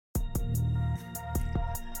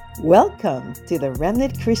Welcome to the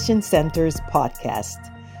Remnant Christian Center's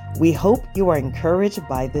podcast. We hope you are encouraged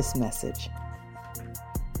by this message.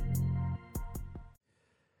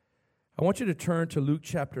 I want you to turn to Luke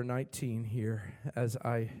chapter 19 here as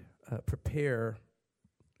I prepare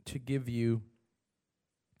to give you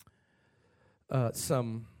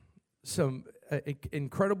some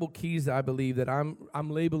incredible keys that I believe that I'm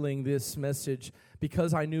labeling this message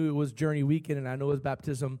because I knew it was Journey Weekend and I know it's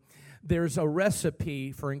baptism. There's a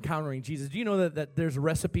recipe for encountering Jesus. Do you know that there's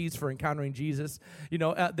recipes for encountering Jesus? You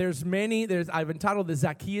know, I've entitled the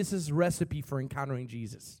Zacchaeus' recipe for encountering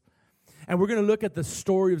Jesus. And we're going to look at the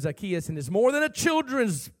story of Zacchaeus, and it's more than a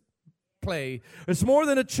children's play. It's more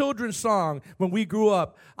than a children's song when we grew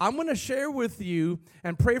up. I'm going to share with you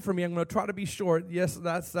and pray for me. I'm going to try to be short. Yes,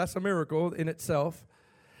 that's a miracle in itself.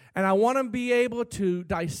 And I want to be able to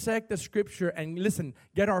dissect the scripture and listen,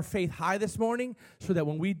 get our faith high this morning so that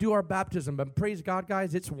when we do our baptism, and praise God,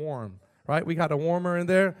 guys, it's warm, right? We got a warmer in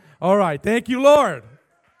there. All right. Thank you, Lord.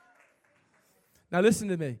 Now listen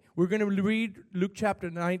to me. We're going to read Luke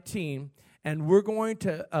chapter 19, and we're going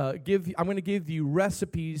to I'm going to give you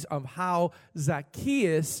recipes of how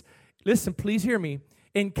Zacchaeus, listen, please hear me,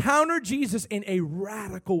 encounter Jesus in a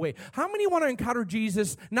radical way. How many want to encounter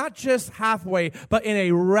Jesus not just halfway, but in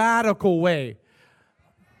a radical way?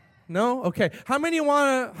 No? Okay. How many?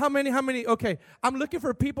 Okay. I'm looking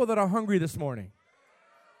for people that are hungry this morning.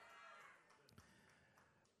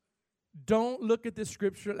 Don't look at this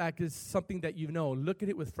scripture like it's something that you know. Look at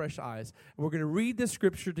it with fresh eyes. We're going to read this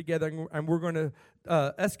scripture together, and we're going to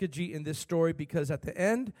exegete in this story because at the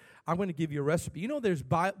end, I'm going to give you a recipe. You know, there's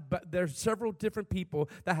several different people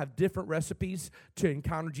that have different recipes to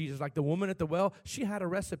encounter Jesus. Like the woman at the well, she had a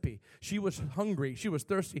recipe. She was hungry. She was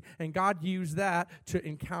thirsty, and God used that to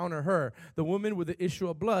encounter her. The woman with the issue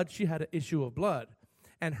of blood, she had an issue of blood,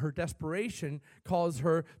 and her desperation caused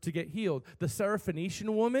her to get healed. The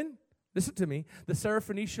Syrophoenician woman, listen to me. The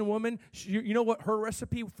Syrophoenician woman, you know what her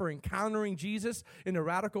recipe for encountering Jesus in a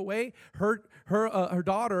radical way? Her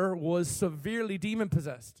daughter was severely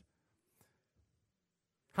demon-possessed.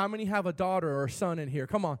 How many have a daughter or a son in here?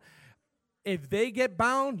 Come on. If they get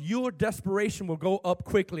bound, your desperation will go up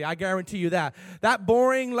quickly. I guarantee you that. That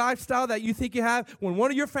boring lifestyle that you think you have, when one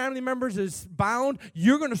of your family members is bound,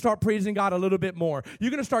 you're going to start praising God a little bit more. You're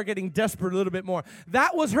going to start getting desperate a little bit more.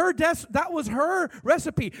 That was her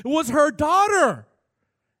recipe. It was her daughter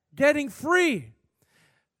getting free.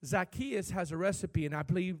 Zacchaeus has a recipe, and I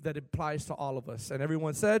believe that it applies to all of us. And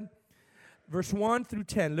everyone said, verse 1 through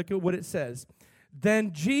 10, look at what it says.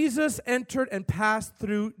 Then Jesus entered and passed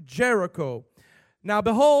through Jericho. Now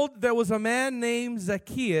behold, there was a man named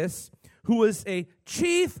Zacchaeus who was a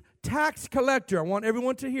chief tax collector. I want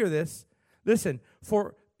everyone to hear this. Listen,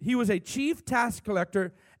 for he was a chief tax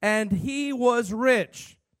collector and he was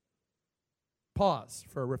rich. Pause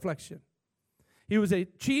for a reflection. He was a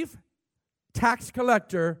chief tax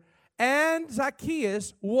collector and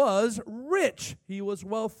Zacchaeus was rich. He was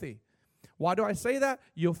wealthy. Why do I say that?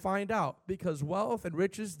 You'll find out. Because wealth and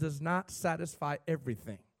riches does not satisfy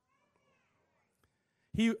everything.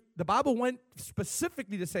 The Bible went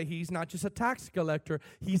specifically to say he's not just a tax collector.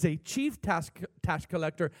 He's a chief tax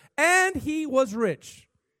collector, and he was rich.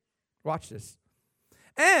 Watch this.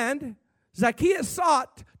 And Zacchaeus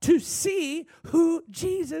sought to see who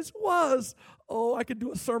Jesus was. Oh, I could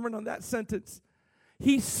do a sermon on that sentence.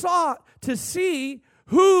 He sought to see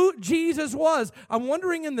who Jesus was. I'm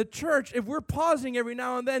wondering in the church if we're pausing every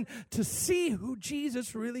now and then to see who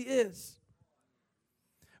Jesus really is.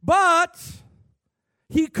 But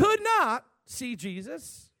he could not see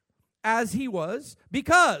Jesus as he was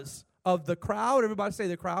because of the crowd. Everybody say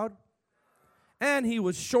the crowd. And he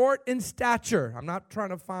was short in stature. I'm not trying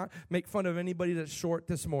to make fun of anybody that's short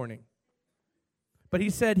this morning. But he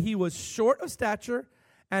said he was short of stature,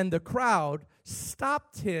 and the crowd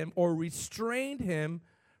stopped him or restrained him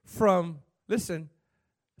from, listen,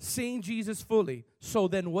 seeing Jesus fully. So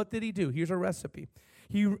then what did he do? Here's a recipe.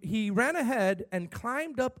 He ran ahead and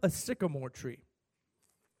climbed up a sycamore tree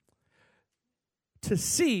to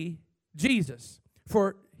see Jesus.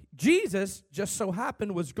 For Jesus just so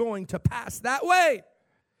happened was going to pass that way.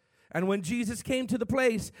 And when Jesus came to the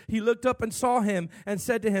place, he looked up and saw him and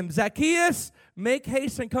said to him, Zacchaeus, make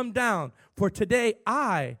haste and come down, for today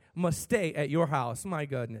I must stay at your house. My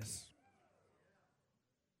goodness.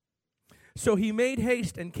 So he made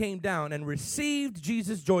haste and came down and received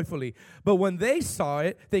Jesus joyfully. But when they saw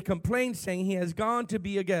it, they complained, saying, he has gone to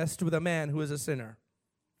be a guest with a man who is a sinner.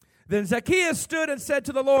 Then Zacchaeus stood and said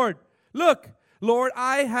to the Lord, look, Lord,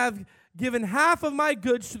 I have given half of my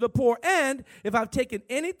goods to the poor, and if I've taken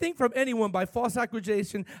anything from anyone by false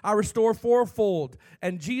accusation, I restore fourfold.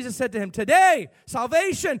 And Jesus said to him, today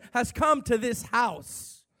salvation has come to this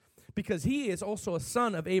house, because he is also a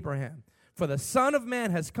son of Abraham. For the Son of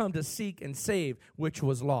Man has come to seek and save which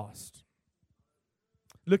was lost.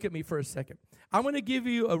 Look at me for a second. I'm going to give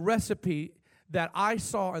you a recipe that I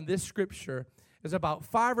saw in this scripture. There's about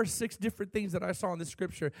 5 or 6 different things that I saw in this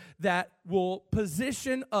scripture that will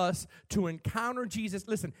position us to encounter Jesus,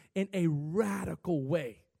 listen, in a radical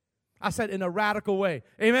way. I said in a radical way.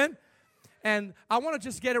 Amen? And I want to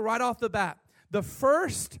just get it right off the bat. The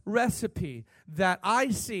first recipe that I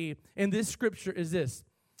see in this scripture is this.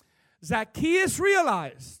 Zacchaeus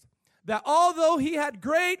realized that although he had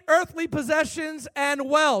great earthly possessions and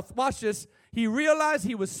wealth, watch this, he realized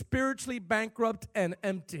he was spiritually bankrupt and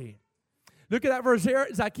empty. Look at that verse here.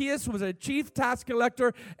 Zacchaeus was a chief tax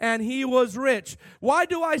collector, and he was rich. Why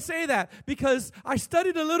do I say that? Because I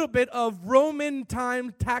studied a little bit of Roman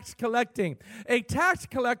time tax collecting. A tax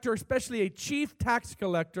collector, especially a chief tax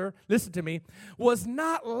collector, listen to me, was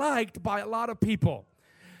not liked by a lot of people.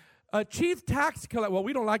 A chief tax collector, well,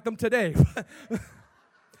 we don't like them today.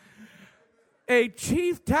 A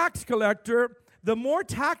chief tax collector, the more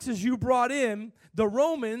taxes you brought in, the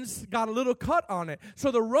Romans got a little cut on it. So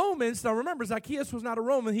the Romans, now remember, Zacchaeus was not a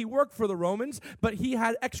Roman. He worked for the Romans, but he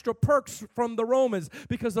had extra perks from the Romans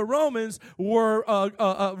because the Romans were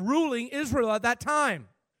ruling Israel at that time.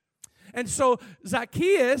 And so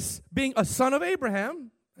Zacchaeus, being a son of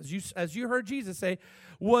Abraham, as you heard Jesus say,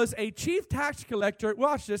 was a chief tax collector.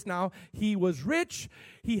 Watch this now. He was rich.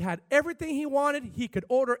 He had everything he wanted. He could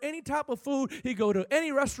order any type of food. He could go to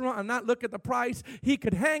any restaurant and not look at the price. He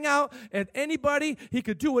could hang out at anybody. He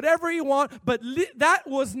could do whatever he wanted. But that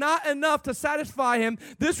was not enough to satisfy him.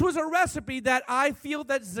 This was a recipe that I feel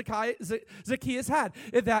that Zacchaeus had.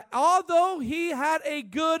 That although he had a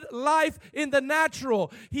good life in the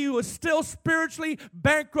natural, he was still spiritually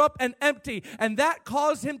bankrupt and empty. And that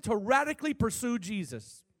caused him to radically pursue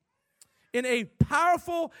Jesus in a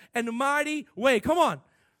powerful and mighty way. Come on.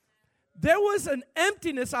 There was an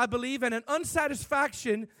emptiness, I believe, and an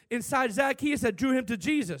unsatisfaction inside Zacchaeus that drew him to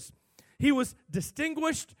Jesus. He was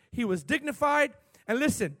distinguished. He was dignified. And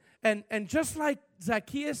listen, and just like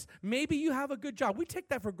Zacchaeus, maybe you have a good job. We take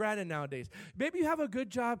that for granted nowadays. Maybe you have a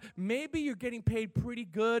good job. Maybe you're getting paid pretty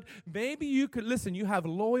good. Maybe you could, listen, you have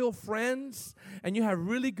loyal friends and you have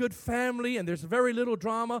really good family and there's very little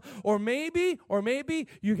drama. Or maybe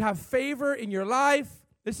you have favor in your life.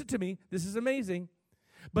 Listen to me. This is amazing.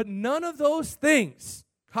 But none of those things,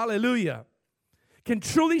 hallelujah, can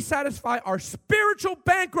truly satisfy our spiritual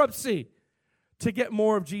bankruptcy to get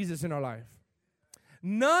more of Jesus in our life.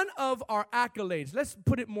 None of our accolades, let's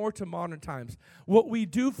put it more to modern times, what we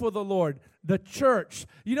do for the Lord, the church.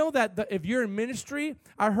 You know that if you're in ministry,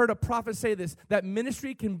 I heard a prophet say this, that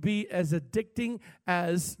ministry can be as addicting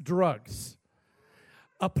as drugs.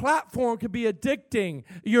 A platform could be addicting.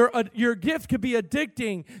 Your gift could be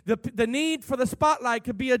addicting. The need for the spotlight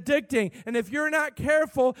could be addicting. And if you're not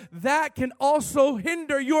careful, that can also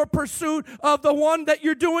hinder your pursuit of the one that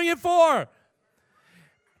you're doing it for.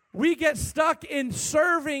 We get stuck in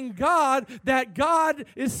serving God that God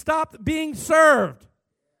is stopped being served.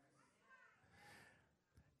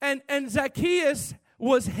 And Zacchaeus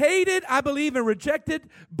was hated, I believe, and rejected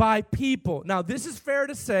by people. Now, this is fair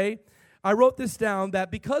to say. I wrote this down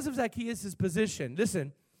that because of Zacchaeus' position,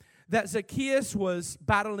 listen, that Zacchaeus was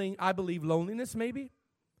battling, I believe, loneliness maybe.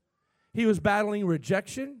 He was battling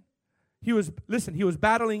rejection. He was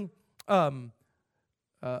battling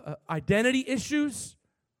identity issues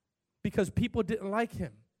because people didn't like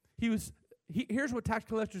him. Here's what tax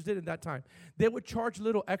collectors did at that time. They would charge a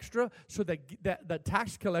little extra so that the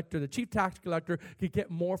tax collector, the chief tax collector, could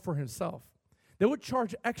get more for himself. They would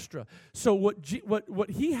charge extra. So what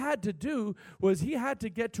he had to do was he had to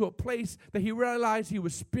get to a place that he realized he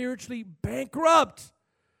was spiritually bankrupt.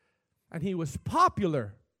 And he was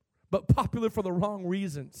popular, but popular for the wrong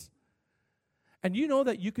reasons. And you know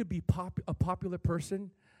that you could be a popular person.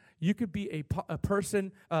 You could be a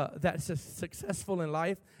person that's successful in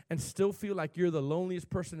life and still feel like you're the loneliest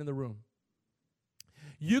person in the room.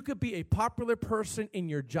 You could be a popular person in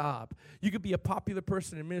your job. You could be a popular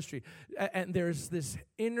person in ministry. And there's this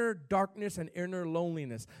inner darkness and inner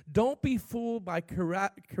loneliness. Don't be fooled by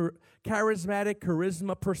charismatic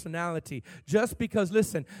charisma personality. Just because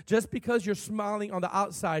you're smiling on the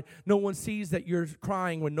outside, no one sees that you're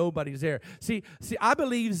crying when nobody's there. See, I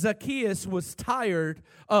believe Zacchaeus was tired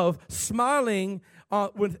of smiling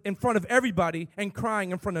in front of everybody and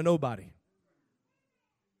crying in front of nobody.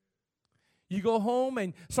 You go home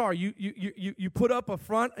and, you put up a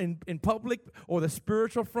front in public or the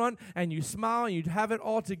spiritual front, and you smile and you have it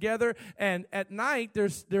all together. And at night,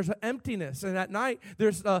 there's an emptiness. And at night,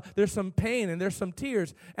 there's some pain and there's some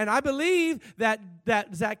tears. And I believe that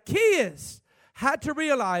Zacchaeus had to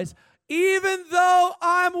realize, even though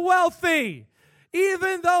I'm wealthy,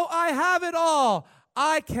 even though I have it all,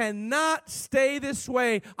 I cannot stay this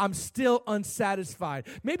way. I'm still unsatisfied.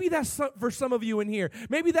 Maybe that's for some of you in here.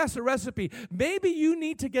 Maybe that's a recipe. Maybe you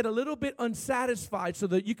need to get a little bit unsatisfied so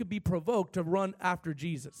that you could be provoked to run after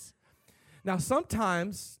Jesus. Now,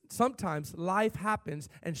 sometimes life happens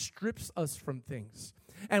and strips us from things.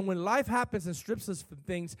 And when life happens and strips us from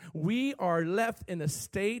things, we are left in a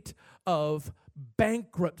state of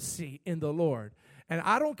bankruptcy in the Lord. And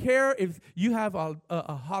I don't care if you have a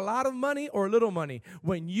lot of money or little money.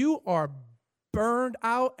 When you are burned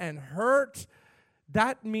out and hurt,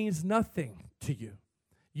 that means nothing to you.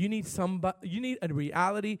 You need a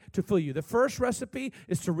reality to fill you. The first recipe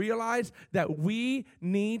is to realize that we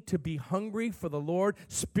need to be hungry for the Lord,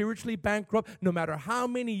 spiritually bankrupt. No matter how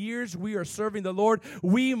many years we are serving the Lord,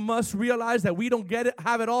 we must realize that we don't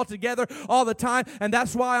have it all together all the time. And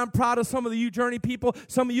that's why I'm proud of some of you Journey people,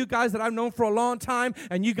 some of you guys that I've known for a long time,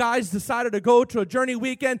 and you guys decided to go to a Journey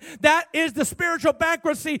weekend. That is the spiritual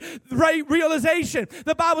bankruptcy realization.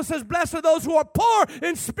 The Bible says, blessed are those who are poor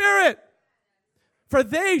in spirit, for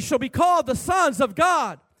they shall be called the sons of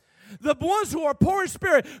God. The ones who are poor in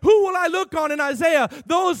spirit, who will I look on in Isaiah?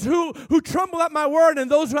 Those who tremble at my word, and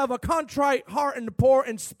those who have a contrite heart and poor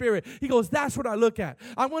in spirit. He goes, that's what I look at.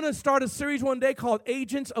 I want to start a series one day called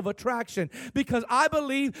Agents of Attraction, because I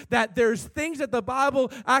believe that there's things that the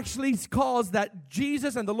Bible actually calls that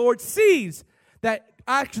Jesus and the Lord sees that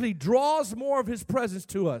actually draws more of his presence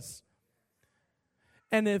to us.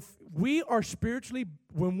 And if we are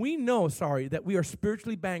when we know that we are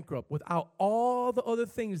spiritually bankrupt without all the other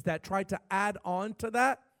things that try to add on to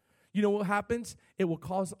that, you know what happens? It will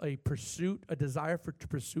cause a desire to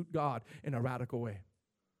pursue God in a radical way.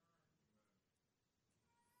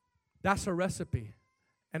 That's a recipe.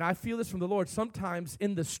 And I feel this from the Lord. Sometimes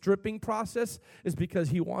in the stripping process is because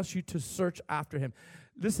he wants you to search after him.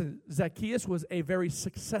 Listen, Zacchaeus was a very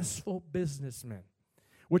successful businessman,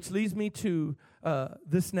 which leads me to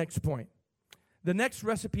this next point. The next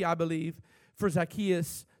recipe, I believe, for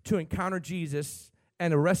Zacchaeus to encounter Jesus,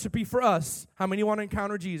 and a recipe for us, how many want to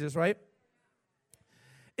encounter Jesus, right?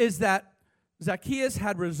 Is that Zacchaeus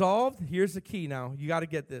had resolved, here's the key now, you got to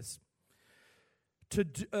get this. I'm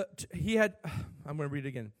going to read it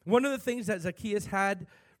again. One of the things that Zacchaeus had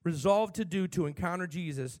resolved to do to encounter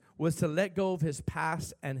Jesus was to let go of his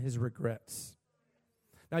past and his regrets.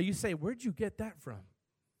 Now you say, where'd you get that from?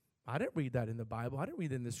 I didn't read that in the Bible. I didn't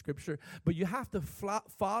read it in the scripture. But you have to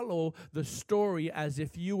follow the story as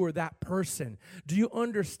if you were that person. Do you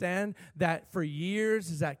understand that for years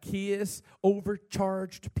Zacchaeus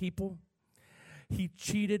overcharged people? He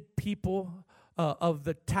cheated people of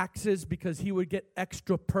the taxes because he would get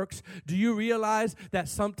extra perks. Do you realize that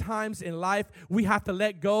sometimes in life we have to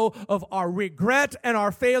let go of our regret and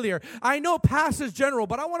our failure? I know past is general,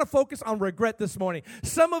 but I want to focus on regret this morning.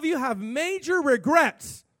 Some of you have major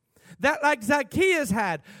regrets that like Zacchaeus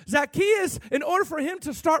had. Zacchaeus, in order for him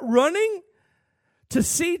to start running to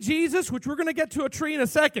see Jesus, which we're going to get to a tree in a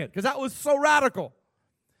second because that was so radical.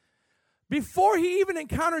 Before he even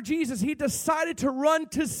encountered Jesus, he decided to run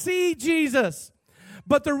to see Jesus.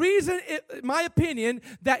 But the reason, in my opinion,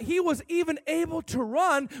 that he was even able to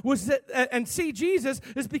run and see Jesus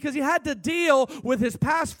is because he had to deal with his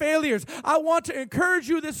past failures. I want to encourage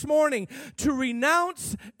you this morning to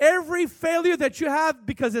renounce every failure that you have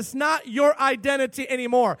because it's not your identity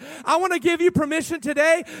anymore. I want to give you permission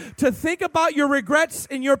today to think about your regrets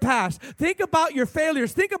in your past. Think about your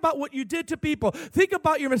failures. Think about what you did to people. Think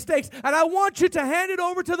about your mistakes. And I want you to hand it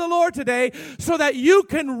over to the Lord today so that you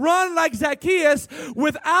can run like Zacchaeus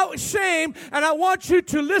without shame. And I want you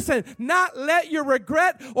to listen, not let your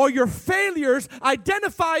regret or your failures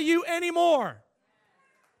identify you anymore.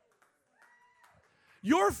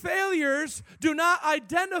 Your failures do not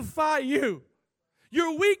identify you.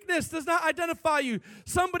 Your weakness does not identify you.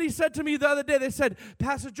 Somebody said to me the other day, they said,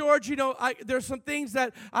 Pastor George, there's some things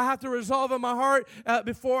that I have to resolve in my heart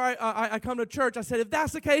before I come to church. I said, if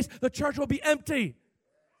that's the case, the church will be empty.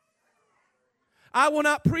 I will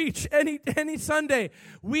not preach any Sunday.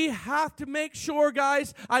 We have to make sure,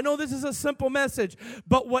 guys, I know this is a simple message,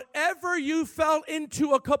 but whatever you fell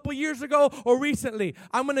into a couple years ago or recently,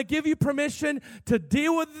 I'm going to give you permission to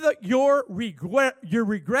deal with your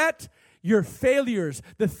regret, your failures,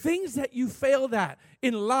 the things that you failed at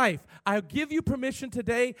in life. I'll give you permission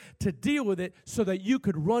today to deal with it so that you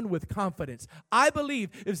could run with confidence. I believe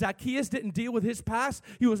if Zacchaeus didn't deal with his past,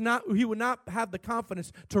 he would not have the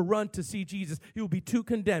confidence to run to see Jesus. He would be too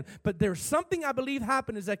condemned. But there's something I believe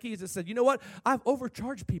happened to Zacchaeus that said, you know what? I've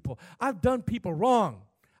overcharged people. I've done people wrong.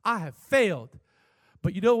 I have failed.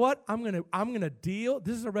 But you know what? I'm gonna deal.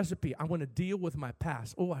 This is a recipe. I'm gonna deal with my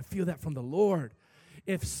past. Oh, I feel that from the Lord.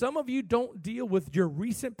 If some of you don't deal with your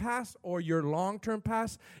recent past or your long-term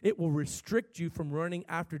past, it will restrict you from running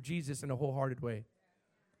after Jesus in a wholehearted way.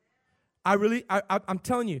 I'm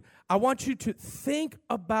telling you, I want you to think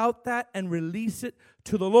about that and release it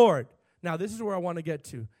to the Lord. Now, this is where I want to get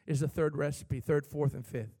to, is the third recipe, third, fourth, and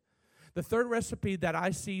fifth. The third recipe that I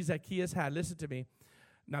see Zacchaeus had, listen to me.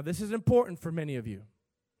 Now, this is important for many of you.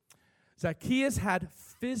 Zacchaeus had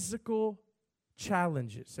physical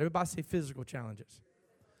challenges. Everybody say physical challenges.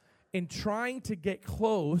 In trying to get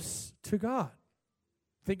close to God.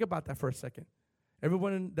 Think about that for a second.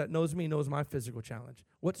 Everyone that knows me knows my physical challenge.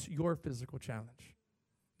 What's your physical challenge?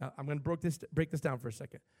 Now, I'm going to break this down for a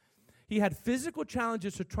second. He had physical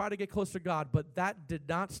challenges to try to get close to God, but that did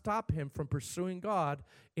not stop him from pursuing God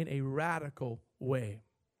in a radical way.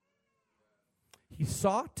 He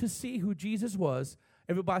sought to see who Jesus was.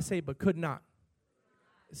 Everybody say, but could not.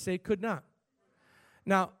 Say, could not.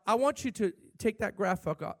 Now, I want you to take that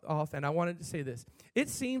graphic off, and I wanted to say this. It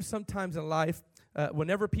seems sometimes in life,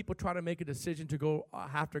 whenever people try to make a decision to go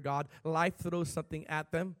after God, life throws something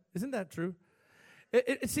at them. Isn't that true?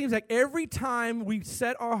 It seems like every time we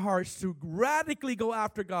set our hearts to radically go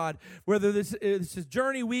after God, whether this is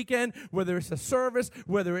Journey Weekend, whether it's a service,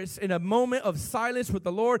 whether it's in a moment of silence with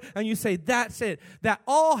the Lord, and you say, that's it, that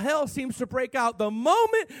all hell seems to break out. The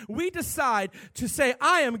moment we decide to say,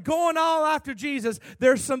 I am going all after Jesus,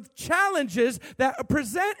 there's some challenges that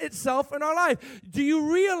present itself in our life. Do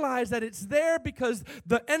you realize that it's there because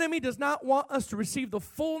the enemy does not want us to receive the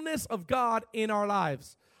fullness of God in our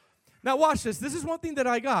lives? Now watch this. This is one thing that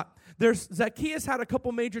I got. Zacchaeus had a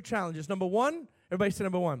couple major challenges. Number one, everybody say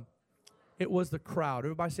number one. It was the crowd.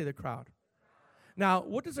 Everybody say the crowd. Now,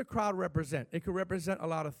 what does a crowd represent? It could represent a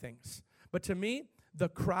lot of things. But to me, the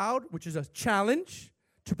crowd, which is a challenge,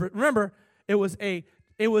 remember, it was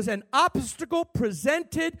an obstacle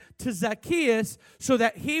presented to Zacchaeus so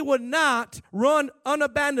that he would not run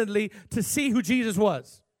unabandonedly to see who Jesus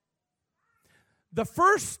was. The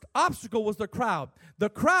first obstacle was the crowd. The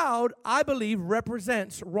crowd, I believe,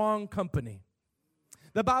 represents wrong company.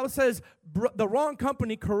 The Bible says the wrong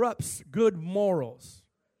company corrupts good morals.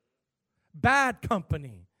 Bad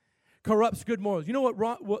company corrupts good morals. You know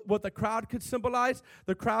what the crowd could symbolize?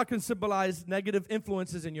 The crowd can symbolize negative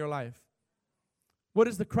influences in your life. What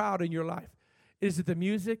is the crowd in your life? Is it the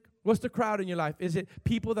music? What's the crowd in your life? Is it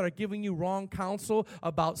people that are giving you wrong counsel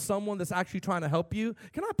about someone that's actually trying to help you?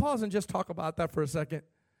 Can I pause and just talk about that for a second?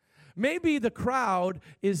 Maybe the crowd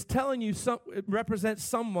is telling you it represents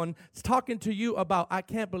someone talking to you about, I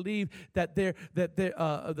can't believe that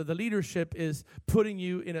the leadership is putting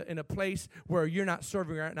you in a place where you're not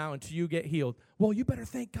serving right now until you get healed. Well, you better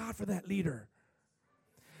thank God for that leader.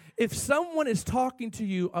 If someone is talking to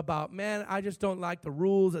you about, man, I just don't like the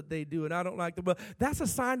rules that they do, and I don't like that's a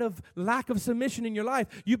sign of lack of submission in your life.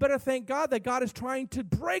 You better thank God that God is trying to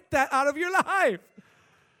break that out of your life.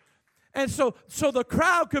 And so the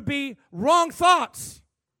crowd could be wrong thoughts.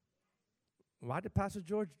 Why did Pastor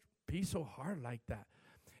George be so hard like that?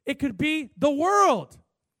 It could be the world.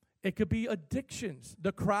 It could be addictions.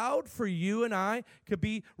 The crowd for you and I could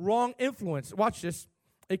be wrong influence. Watch this.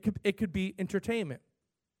 It could be entertainment.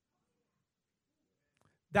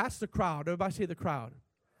 That's the crowd. Everybody say the crowd.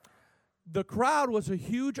 The crowd was a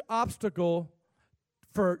huge obstacle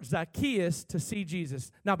for Zacchaeus to see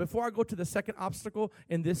Jesus. Now, before I go to the second obstacle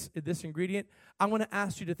in this ingredient, I want to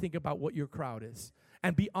ask you to think about what your crowd is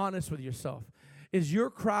and be honest with yourself. Is your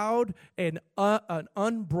crowd an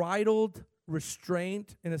unbridled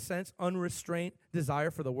restraint, in a sense, unrestrained desire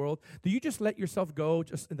for the world? Do you just let yourself go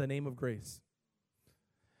just in the name of grace?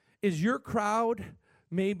 Is your crowd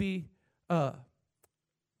maybe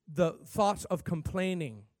the thoughts of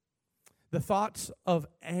complaining, the thoughts of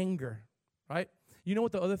anger, right? You know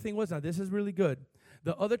what the other thing was? Now, this is really good.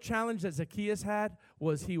 The other challenge that Zacchaeus had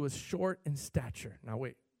was he was short in stature. Now,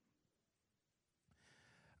 wait.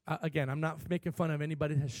 Again, I'm not making fun of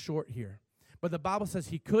anybody that's short here. But the Bible says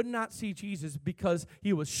he could not see Jesus because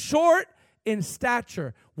he was short in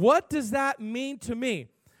stature. What does that mean to me?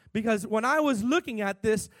 Because when I was looking at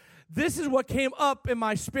this, this is what came up in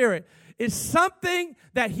my spirit. It's something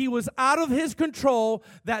that he was out of his control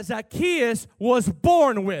that Zacchaeus was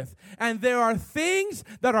born with. And there are things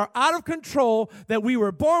that are out of control that we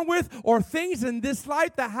were born with, or things in this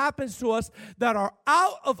life that happens to us that are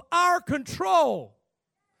out of our control.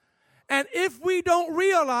 And if we don't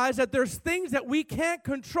realize that there's things that we can't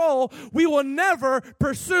control, we will never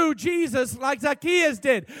pursue Jesus like Zacchaeus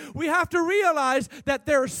did. We have to realize that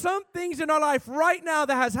there are some things in our life right now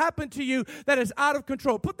that has happened to you that is out of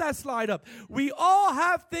control. Put that slide up. We all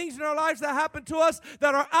have things in our lives that happen to us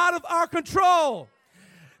that are out of our control.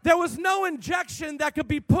 There was no injection that could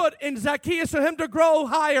be put in Zacchaeus for him to grow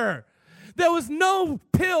higher. There was no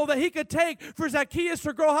pill that he could take for Zacchaeus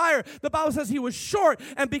to grow higher. The Bible says he was short,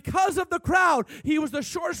 and because of the crowd, he was the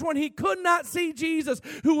shortest one. He could not see Jesus,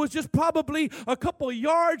 who was just probably a couple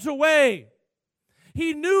yards away.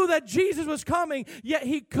 He knew that Jesus was coming, yet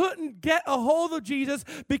he couldn't get a hold of Jesus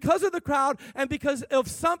because of the crowd and because of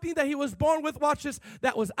something that he was born with, watch this,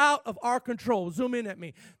 that was out of our control. Zoom in at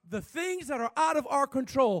me. The things that are out of our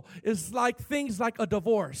control is like things like a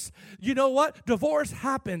divorce. You know what? Divorce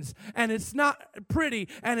happens, and it's not pretty,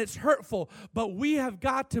 and it's hurtful, but we have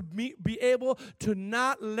got to be able to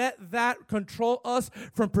not let that control us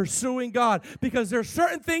from pursuing God, because there's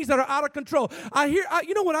certain things that are out of control.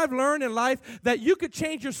 You know what I've learned in life? That you could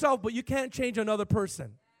change yourself, but you can't change another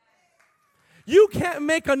person. You can't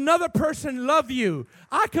make another person love you.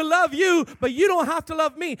 I could love you, but you don't have to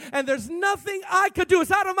love me. And there's nothing I could do.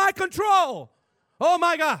 It's out of my control. Oh,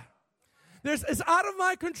 my God. It's out of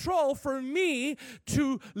my control for me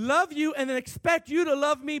to love you and then expect you to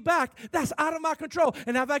love me back. That's out of my control.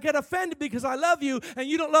 And if I get offended because I love you and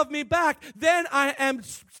you don't love me back, then I am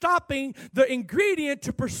stopping the ingredient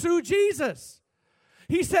to pursue Jesus.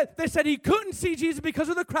 They said he couldn't see Jesus because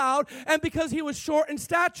of the crowd and because he was short in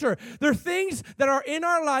stature. There are things that are in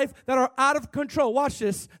our life that are out of control. Watch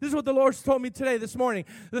this. This is what the Lord told me this morning.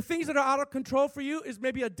 The things that are out of control for you is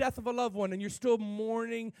maybe a death of a loved one, and you're still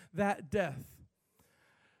mourning that death.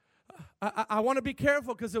 I want to be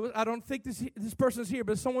careful because I don't think this person's here,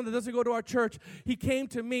 but someone that doesn't go to our church. He came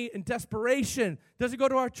to me in desperation. Doesn't go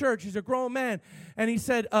to our church. He's a grown man. And he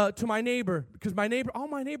said to my neighbor, because all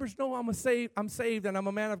my neighbors know I'm saved and I'm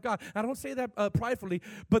a man of God. I don't say that pridefully,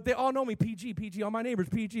 but they all know me, PG, all my neighbors,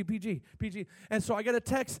 PG. And so I got a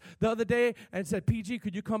text the other day and said, PG,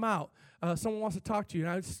 could you come out? Someone wants to talk to you.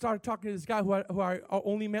 And I started talking to this guy who I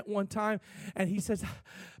only met one time, and he says,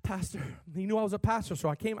 Pastor, he knew I was a pastor, so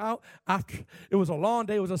I came out after. It was a long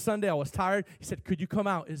day. It was a Sunday. I was tired. He said, could you come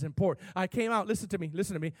out? It's important. I came out. Listen to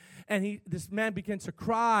me. And this man begins to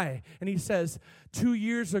cry, and he says, 2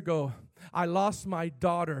 years ago, I lost my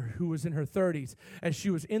daughter who was in her 30s, and she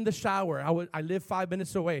was in the shower. I lived 5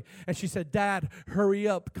 minutes away, and she said, Dad, hurry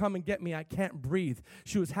up, come and get me. I can't breathe.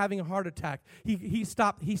 She was having a heart attack. He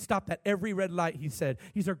stopped at every red light, he said.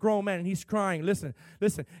 He's a grown man, and he's crying. Listen.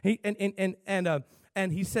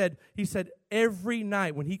 And he said every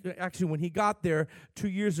night when he got there 2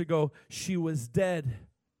 years ago, she was dead.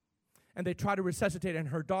 And they tried to resuscitate her, and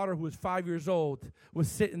her daughter, who was 5 years old, was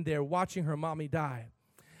sitting there watching her mommy die.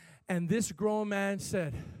 And this grown man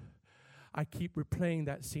said, I keep replaying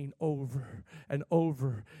that scene over and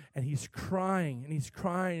over. And he's crying, and he's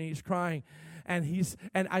crying, and he's crying. And he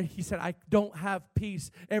said, I don't have peace.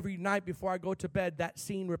 Every night before I go to bed, that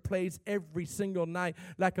scene replays every single night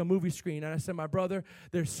like a movie screen. And I said, my brother,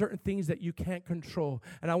 there's certain things that you can't control.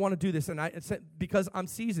 And I want to do this. And I said, because I'm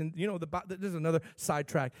seasoned, this is another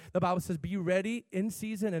sidetrack. The Bible says, be ready in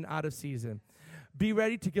season and out of season. Be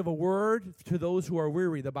ready to give a word to those who are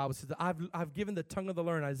weary. The Bible says, I've given the tongue of the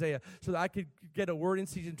learned, Isaiah, so that I could get a word in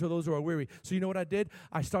season to those who are weary. So you know what I did?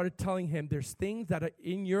 I started telling him there's things that are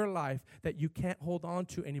in your life that you can't hold on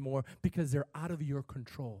to anymore because they're out of your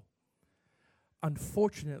control.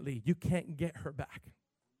 Unfortunately, you can't get her back.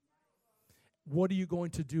 What are you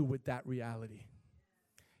going to do with that reality?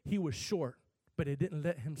 He was short, but it didn't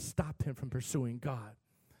let him stop him from pursuing God.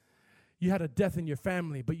 You had a death in your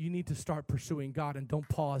family, but you need to start pursuing God, and don't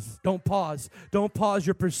pause. Don't pause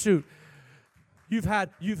your pursuit. You've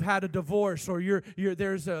had a divorce, or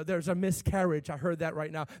there's a miscarriage. I heard that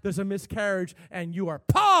right now. There's a miscarriage, and you are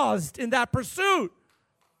paused in that pursuit.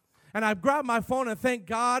 And I grabbed my phone, and thank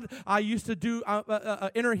God I used to do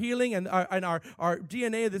inner healing, and our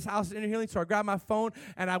DNA of this house is inner healing. So I grabbed my phone,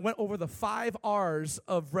 and I went over the 5 R's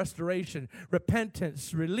of restoration: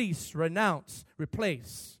 repentance, release, renounce,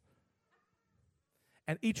 replace.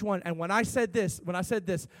 And each one, and when I said this,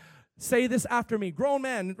 say this after me. Grown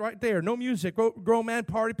man right there, no music. Grown man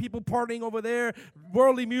party, people partying over there,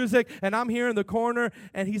 worldly music, and I'm here in the corner,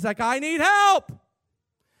 and he's like, I need help.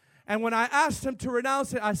 And when I asked him to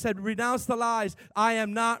renounce it, I said, renounce the lies. I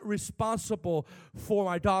am not responsible for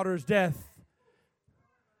my daughter's death.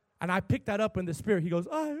 And I picked that up in the spirit. He goes,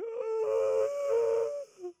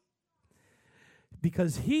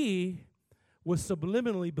 because he was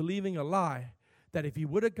subliminally believing a lie that if he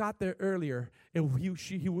would have got there earlier,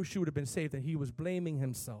 she would have been saved, and he was blaming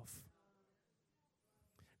himself.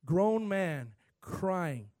 Grown man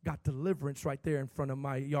crying, got deliverance right there in front of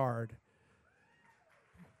my yard.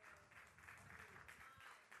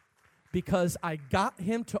 Because I got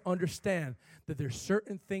him to understand that there's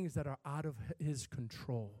certain things that are out of his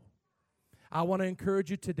control. I want to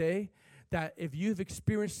encourage you today that if you've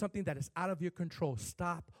experienced something that is out of your control,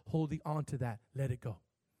 stop holding on to that. Let it go.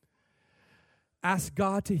 Ask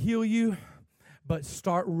God to heal you, but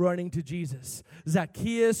start running to Jesus.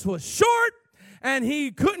 Zacchaeus was short, and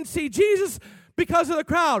he couldn't see Jesus because of the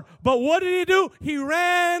crowd. But what did he do? He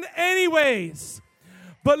ran anyways.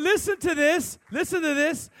 But listen to this. Listen to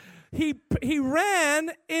this. He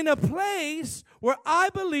ran in a place where I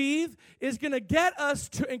believe is going to get us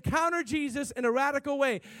to encounter Jesus in a radical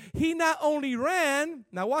way. He not only ran,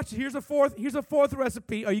 now watch, here's a fourth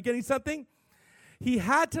recipe. Are you getting something? He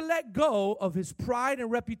had to let go of his pride and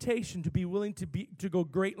reputation to be willing to go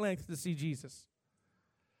great lengths to see Jesus.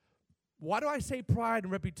 Why do I say pride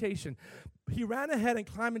and reputation? He ran ahead and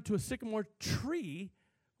climbed into a sycamore tree.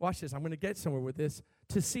 Watch this, I'm going to get somewhere with this,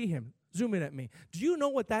 to see him. Zoom in at me. Do you know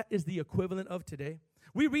what that is the equivalent of today?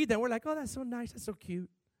 We read that, we're like, oh, that's so nice, that's so cute.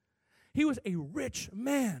 He was a rich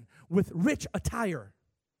man with rich attire.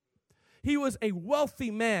 He was a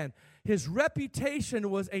wealthy man. His reputation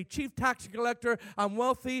was a chief tax collector. I'm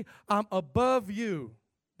wealthy, I'm above you.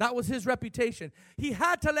 That was his reputation. He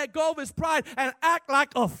had to let go of his pride and act like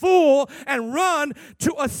a fool and run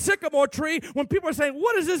to a sycamore tree when people are saying,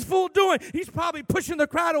 what is this fool doing? He's probably pushing the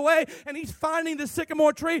crowd away, and he's finding the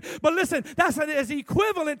sycamore tree. But listen, that's as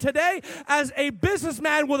equivalent today as a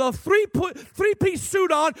businessman with a three-piece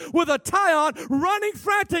suit on, with a tie on, running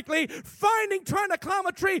frantically, trying to climb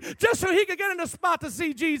a tree just so he could get in a spot to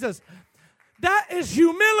see Jesus. That is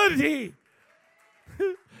humility.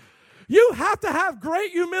 You have to have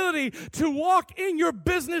great humility to walk in your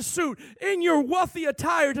business suit, in your wealthy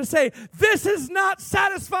attire, to say, this is not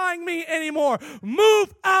satisfying me anymore.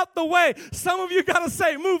 Move out the way. Some of you got to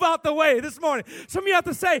say, move out the way this morning. Some of you have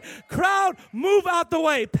to say, crowd, move out the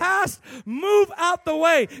way. Past, move out the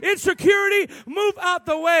way. Insecurity, move out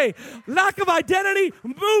the way. Lack of identity,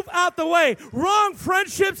 move out the way. Wrong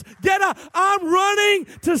friendships, get out. I'm running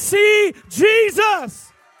to see Jesus.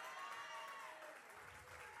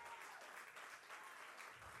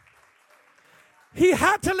 He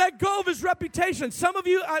had to let go of his reputation. Some of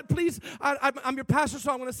you, I'm your pastor,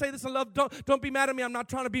 so I'm going to say this in love. Don't be mad at me. I'm not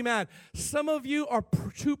trying to be mad. Some of you are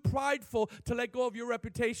too prideful to let go of your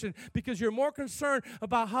reputation because you're more concerned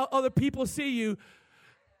about how other people see you,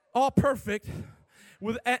 all perfect,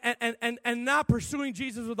 and not pursuing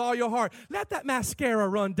Jesus with all your heart. Let that mascara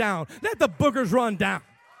run down. Let the boogers run down.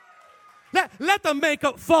 Let the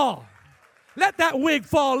makeup fall. Let that wig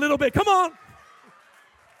fall a little bit. Come on.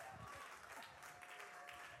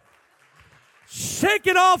 Shake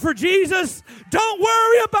it all for Jesus. Don't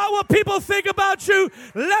worry about what people think about you.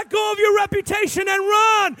 Let go of your reputation and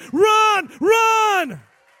run, run, run.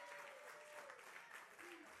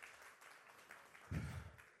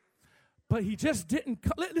 But he just didn't.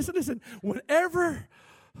 Listen. Whenever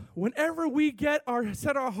we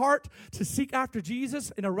set our heart to seek after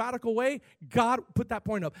Jesus in a radical way, God, put that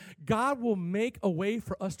point up, God will make a way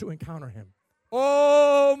for us to encounter him.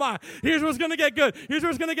 Oh, my. Here's what's going to get good.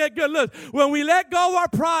 Look, when we let go of our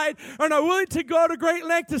pride and are willing to go to great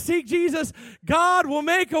length to seek Jesus, God will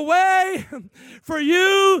make a way for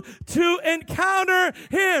you to encounter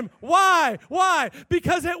him. Why?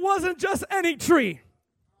 Because it wasn't just any tree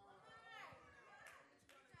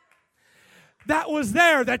that was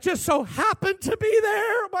there, that just so happened to be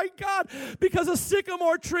there. Oh my God. Because a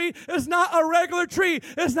sycamore tree is not a regular tree.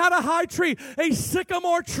 It's not a high tree. A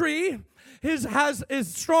sycamore tree is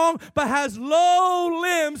strong but has low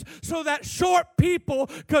limbs so that short people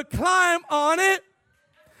could climb on it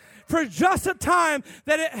for just a time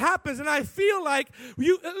that it happens. And I feel like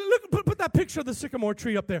put that picture of the sycamore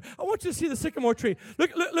tree up there. I want you to see the sycamore tree. Look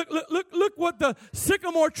what the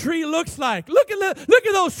sycamore tree looks like. Look at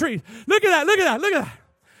those trees. Look at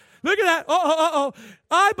that. Oh.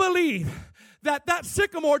 I believe that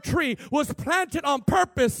sycamore tree was planted on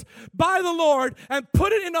purpose by the Lord and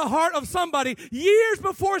put it in the heart of somebody years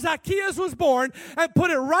before Zacchaeus was born and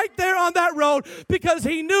put it right there on that road because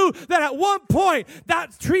he knew that at one point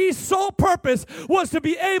that tree's sole purpose was to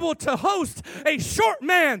be able to host a short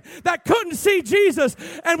man that couldn't see Jesus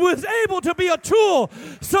and was able to be a tool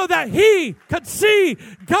so that he could see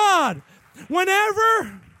God.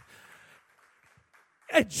 Whenever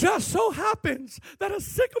it just so happens that a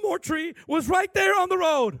sycamore tree was right there on the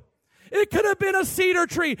road. It could have been a cedar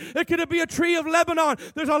tree. It could have been a tree of Lebanon.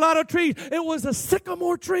 There's a lot of trees. It was a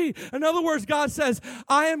sycamore tree. In other words, God says,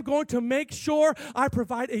 I am going to make sure I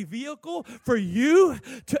provide a vehicle for you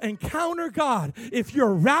to encounter God. If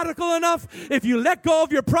you're radical enough, if you let go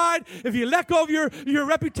of your pride, if you let go of your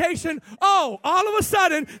reputation, all of a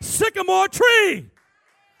sudden, sycamore tree.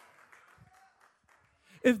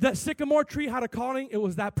 If that sycamore tree had a calling, it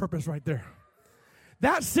was that purpose right there.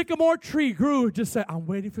 That sycamore tree grew, just said, I'm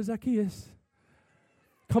waiting for Zacchaeus.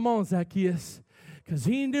 Come on, Zacchaeus. Because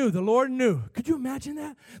he knew, the Lord knew. Could you imagine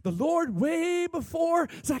that? The Lord, way before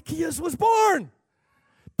Zacchaeus was born,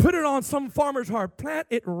 put it on some farmer's heart. Plant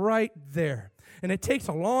it right there. And it takes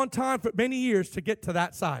a long time, for many years, to get to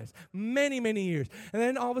that size. Many, many years. And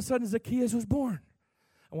then all of a sudden, Zacchaeus was born.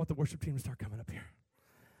 I want the worship team to start coming up here.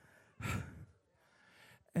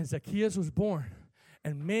 And Zacchaeus was born.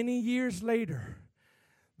 And many years later,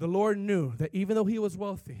 the Lord knew that even though he was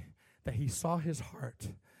wealthy, that he saw his heart.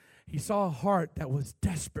 He saw a heart that was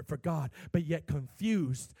desperate for God, but yet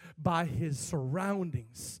confused by his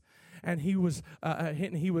surroundings. And he was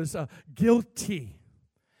guilty.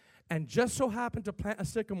 And just so happened to plant a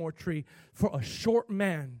sycamore tree for a short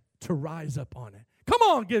man to rise up on it. Come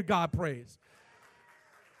on, give God praise.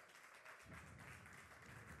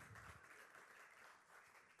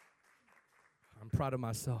 I'm proud of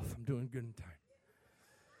myself. I'm doing good in time.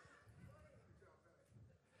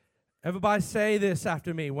 Everybody say this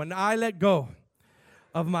after me. When I let go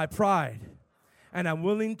of my pride and I'm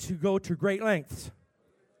willing to go to great lengths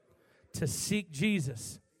to seek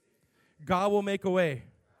Jesus, God will make a way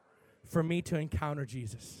for me to encounter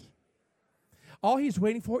Jesus. All he's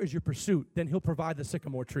waiting for is your pursuit. Then he'll provide the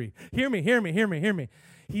sycamore tree. Hear me, hear me, hear me, hear me.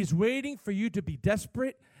 He's waiting for you to be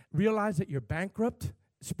desperate, realize that you're bankrupt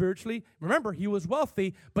spiritually. Remember, he was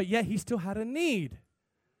wealthy, but yet he still had a need.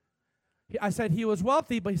 I said he was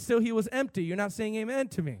wealthy, but still he was empty. You're not saying amen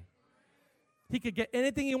to me. He could get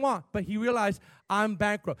anything he wants, but he realized, I'm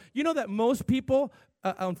bankrupt. You know that most people,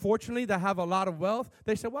 unfortunately, that have a lot of wealth,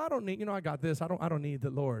 they say, well, I don't need, I got this. I don't need the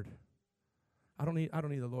Lord. I don't need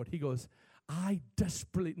the Lord. He goes, I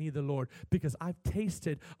desperately need the Lord because I've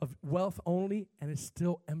tasted of wealth only and it's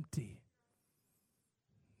still empty.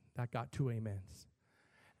 That got 2 amens.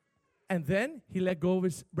 And then he let go of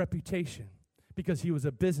his reputation because he was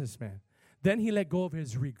a businessman. Then he let go of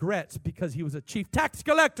his regrets because he was a chief tax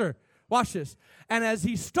collector. Watch this. And as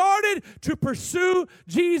he started to pursue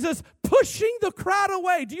Jesus, pushing the crowd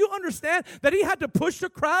away. Do you understand that he had to push the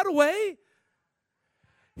crowd away?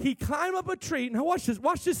 He climbed up a tree. Now watch this.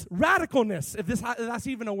 Watch this radicalness, if that's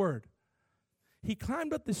even a word. He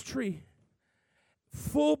climbed up this tree,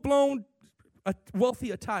 full-blown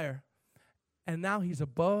wealthy attire. And now he's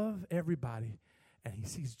above everybody. And he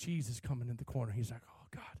sees Jesus coming in the corner. He's like, oh,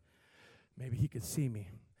 God, maybe he could see me.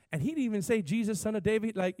 And he didn't even say, Jesus, son of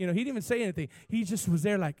David. He didn't even say anything. He just was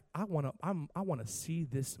there like, I want to see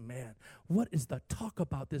this man. What is the talk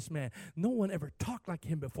about this man? No one ever talked like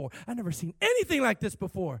him before. I've never seen anything like this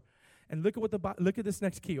before. And look at this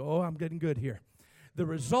next key. Oh, I'm getting good here. The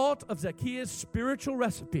result of Zacchaeus' spiritual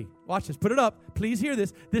recipe. Watch this. Put it up. Please hear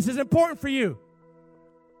this. This is important for you.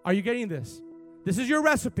 Are you getting this? This is your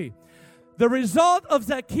recipe. The result of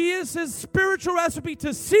Zacchaeus' spiritual recipe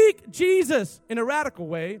to seek Jesus in a radical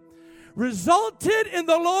way resulted in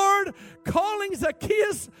the Lord calling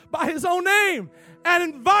Zacchaeus by his own name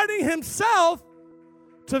and inviting himself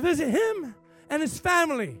to visit him and his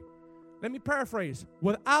family. Let me paraphrase.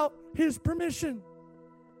 Without his permission.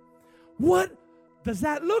 What does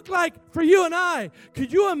that look like for you and I?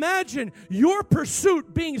 Could you imagine your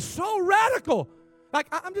pursuit being so radical? Like,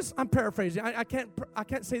 I'm paraphrasing. I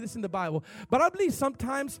can't say this in the Bible. But I believe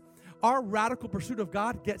sometimes our radical pursuit of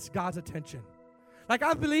God gets God's attention. Like,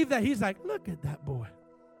 I believe that he's like, look at that boy.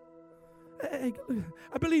 Hey,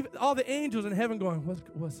 I believe all the angels in heaven going,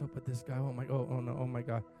 what's up with this guy? Oh my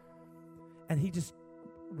God. And he just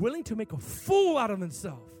willing to make a fool out of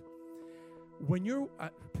himself. When you're,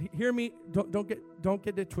 hear me, don't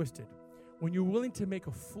get it twisted. When you're willing to make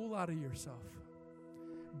a fool out of yourself,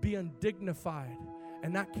 be undignified,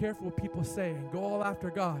 and not care for what people say and go all after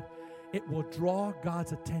God, it will draw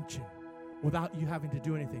God's attention without you having to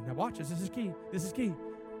do anything. Now watch this. This is key. This is key.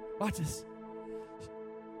 Watch this.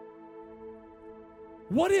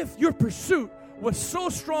 What if your pursuit was so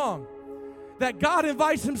strong that God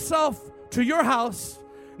invites himself to your house,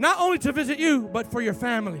 not only to visit you, but for your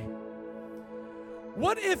family?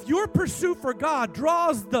 What if your pursuit for God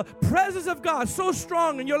draws the presence of God so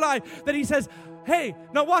strong in your life that he says, hey,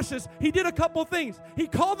 now watch this. He did a couple things. He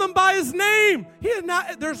called them by his name.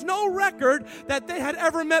 There's no record that they had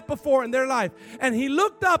ever met before in their life. And he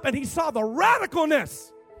looked up and he saw the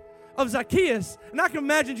radicalness of Zacchaeus. And I can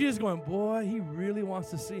imagine Jesus going, boy, he really wants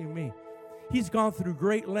to see me. He's gone through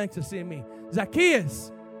great lengths to see me.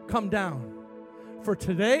 Zacchaeus, come down. For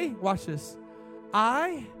today, watch this,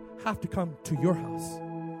 I have to come to your house.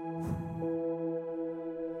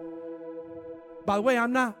 By the way,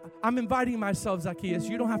 I'm inviting myself, Zacchaeus.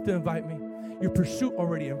 You don't have to invite me. Your pursuit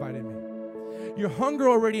already invited me. Your hunger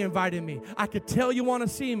already invited me. I could tell you want to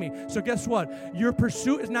see me. So guess what? Your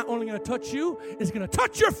pursuit is not only going to touch you, it's going to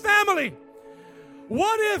touch your family.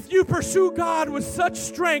 What if you pursue God with such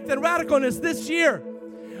strength and radicalness this year?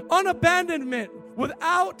 Unabandonment,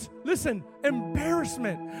 without, listen,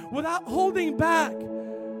 embarrassment, without holding back.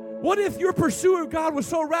 What if your pursuit of God was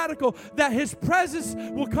so radical that his presence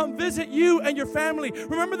will come visit you and your family?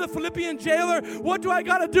 Remember the Philippian jailer? What do I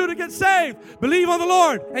got to do to get saved? Believe on the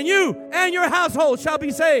Lord, and you and your household shall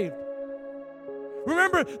be saved.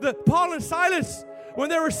 Remember Paul and Silas, when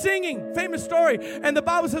they were singing, famous story, and the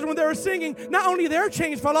Bible says when they were singing, not only their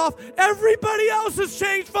chains fell off, everybody else's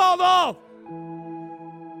chains fall off.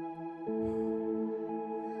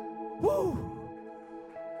 Woo.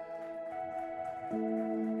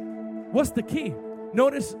 What's the key?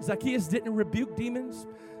 Notice Zacchaeus didn't rebuke demons.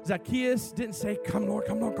 Zacchaeus didn't say, come Lord,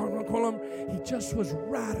 come Lord, come Lord, call him. He just was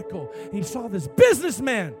radical. He saw this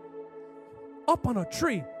businessman up on a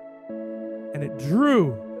tree, and it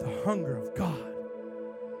drew the hunger of God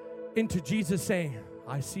into Jesus saying,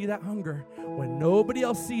 I see that hunger. When nobody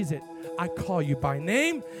else sees it, I call you by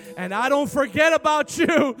name, and I don't forget about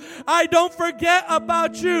you. I don't forget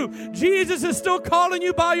about you. Jesus is still calling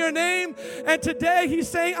you by your name, and today he's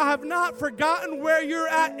saying, I have not forgotten where you're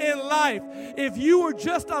at in life. If you will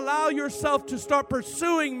just allow yourself to start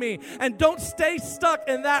pursuing me and don't stay stuck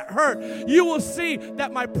in that hurt, you will see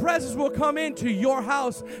that my presence will come into your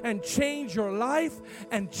house and change your life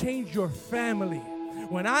and change your family.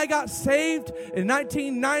 When I got saved in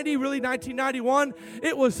 1990, really 1991,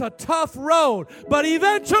 it was a tough road. But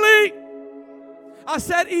eventually, I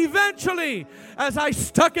said eventually, as I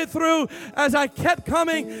stuck it through, as I kept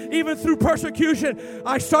coming, even through persecution,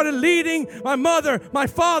 I started leading my mother, my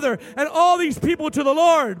father, and all these people to the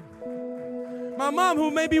Lord. My mom,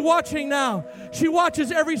 who may be watching now, she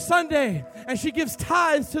watches every Sunday, and she gives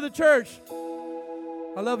tithes to the church.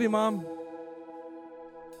 I love you, Mom.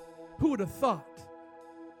 Who would have thought?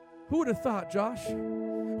 Who would have thought, Josh?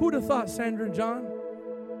 Who would have thought, Sandra and John?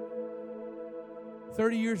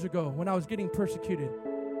 30 years ago, when I was getting persecuted,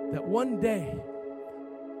 that one day,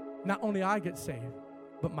 not only I get saved,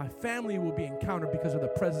 but my family will be encountered because of the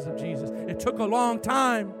presence of Jesus. It took a long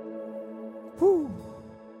time. Whew.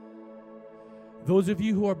 Those of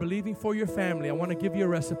you who are believing for your family, I want to give you a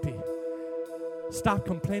recipe. Stop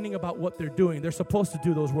complaining about what they're doing. They're supposed to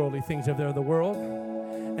do those worldly things if they're in the world.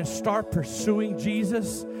 And start pursuing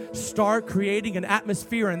Jesus. Start creating an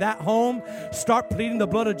atmosphere in that home. Start pleading the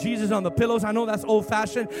blood of Jesus on the pillows. I know that's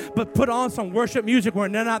old-fashioned, but put on some worship music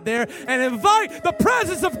when they're not there and invite the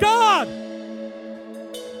presence of God.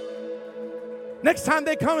 Next time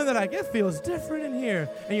they come in, they're like, it feels different in here.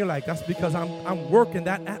 And you're like, that's because I'm working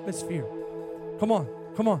that atmosphere. Come on.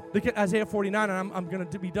 Come on. Look at Isaiah 49, and I'm going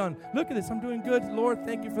to be done. Look at this. I'm doing good. Lord,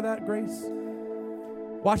 thank you for that grace.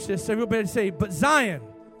 Watch this. Everybody say, but Zion.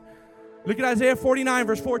 Look at Isaiah 49,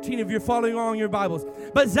 verse 14, if you're following along in your Bibles.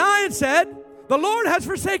 But Zion said, the Lord has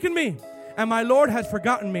forsaken me, and my Lord has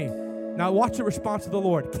forgotten me. Now watch the response of the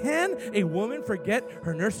Lord. Can a woman forget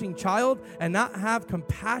her nursing child and not have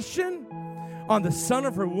compassion on the son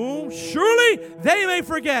of her womb? Surely they may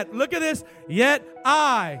forget. Look at this. Yet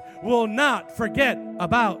I will not forget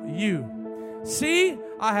about you. See,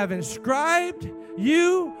 I have inscribed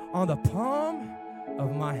you on the palm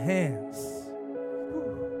of my hands.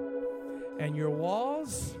 And your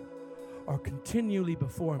walls are continually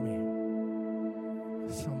before me.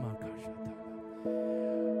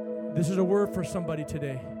 This is a word for somebody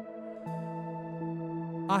today.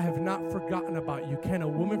 I have not forgotten about you. Can a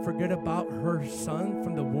woman forget about her son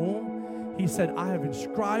from the womb? He said, I have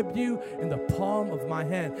inscribed you in the palm of my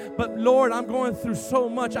hand. But Lord, I'm going through so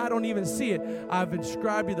much, I don't even see it. I've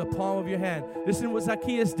inscribed you the palm of your hand. Listen to what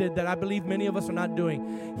Zacchaeus did that I believe many of us are not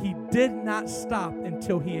doing. He did not stop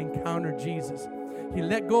until he encountered Jesus. He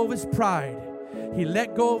let go of his pride. He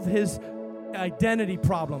let go of his identity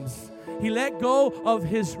problems. He let go of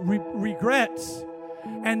his regrets.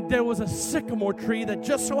 And there was a sycamore tree that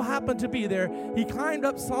just so happened to be there. He climbed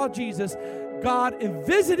up, saw Jesus. God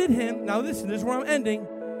visited him. Now listen, this is where I'm ending.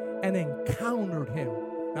 And encountered him.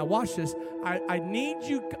 Now watch this. I need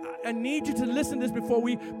you to listen to this before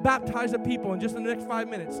we baptize the people in just in the next 5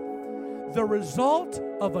 minutes. The result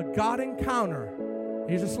of a God encounter,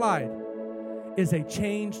 here's a slide, is a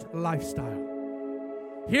changed lifestyle.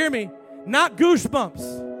 Hear me. Not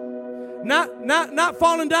goosebumps. Not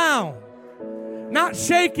falling down. Not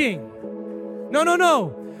shaking.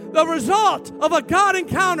 No. The result of a God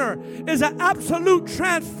encounter is an absolute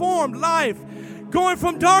transformed life. Going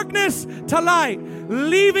from darkness to light,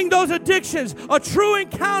 leaving those addictions. A true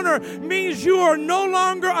encounter means you are no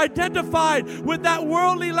longer identified with that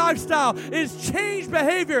worldly lifestyle. It's changed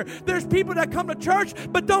behavior. There's people that come to church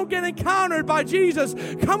but don't get encountered by Jesus.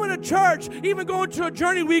 Coming to church, even going to a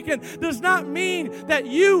journey weekend, does not mean that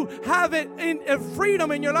you have it in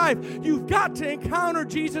freedom in your life. You've got to encounter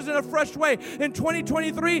Jesus in a fresh way. In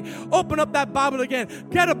 2023, open up that Bible again.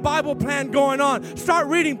 Get a Bible plan going on. Start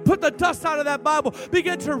reading. Put the dust out of that Bible.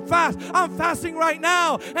 Begin to fast. I'm fasting right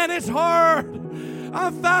now, and it's hard.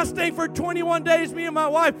 I'm fasting for 21 days, me and my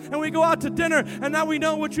wife, and we go out to dinner, and now we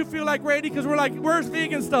know what you feel like, Brady, because we're like, where's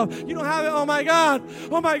vegan stuff? You don't have it? Oh, my God.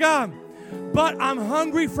 But I'm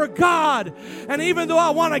hungry for God, and even though I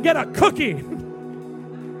want to get a cookie,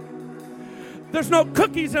 there's no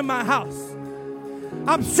cookies in my house.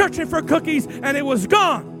 I'm searching for cookies, and it was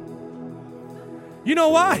gone. You know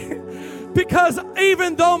why? Because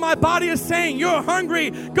even though my body is saying, you're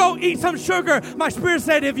hungry, go eat some sugar, my spirit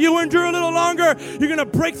said, if you endure a little longer, you're going to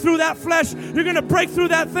break through that flesh. You're going to break through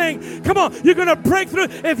that thing. Come on, you're going to break through.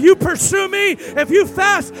 If you pursue me, if you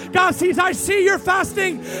fast, God sees, I see your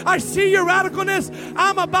fasting. I see your radicalness.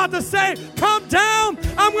 I'm about to say, come down.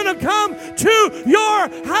 I'm going to come to your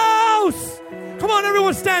house. Come on,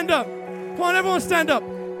 everyone stand up. Come on, everyone stand up.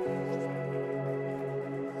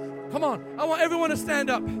 Come on, I want everyone to stand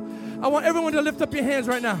up. I want everyone to lift up your hands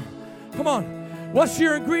right now. Come on. What's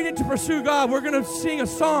your ingredient to pursue God? We're going to sing a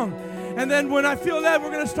song. And then when I feel that, we're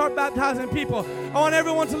going to start baptizing people. I want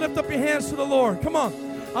everyone to lift up your hands to the Lord. Come on.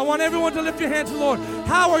 I want everyone to lift your hands to the Lord.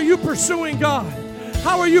 How are you pursuing God?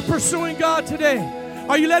 How are you pursuing God today?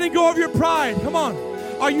 Are you letting go of your pride? Come on.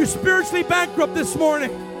 Are you spiritually bankrupt this morning?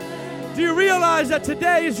 Do you realize that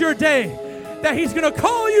today is your day? That He's going to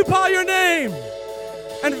call you by your name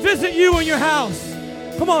and visit you in your house.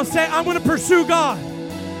 Come on, say, I'm going to pursue God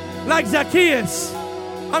like Zacchaeus.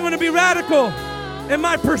 I'm going to be radical in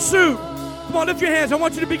my pursuit. Come on, lift your hands. I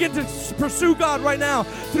want you to begin to pursue God right now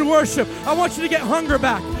through worship. I want you to get hunger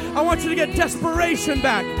back. I want you to get desperation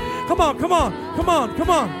back. Come on.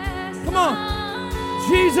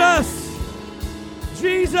 Jesus.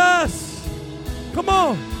 Come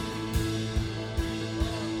on.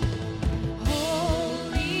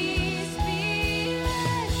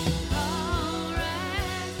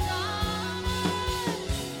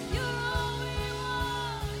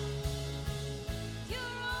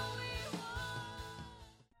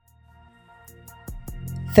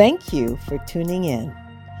 Thank you for tuning in.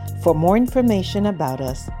 For more information about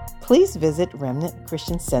us, please visit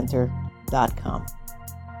remnantchristiancenter.com.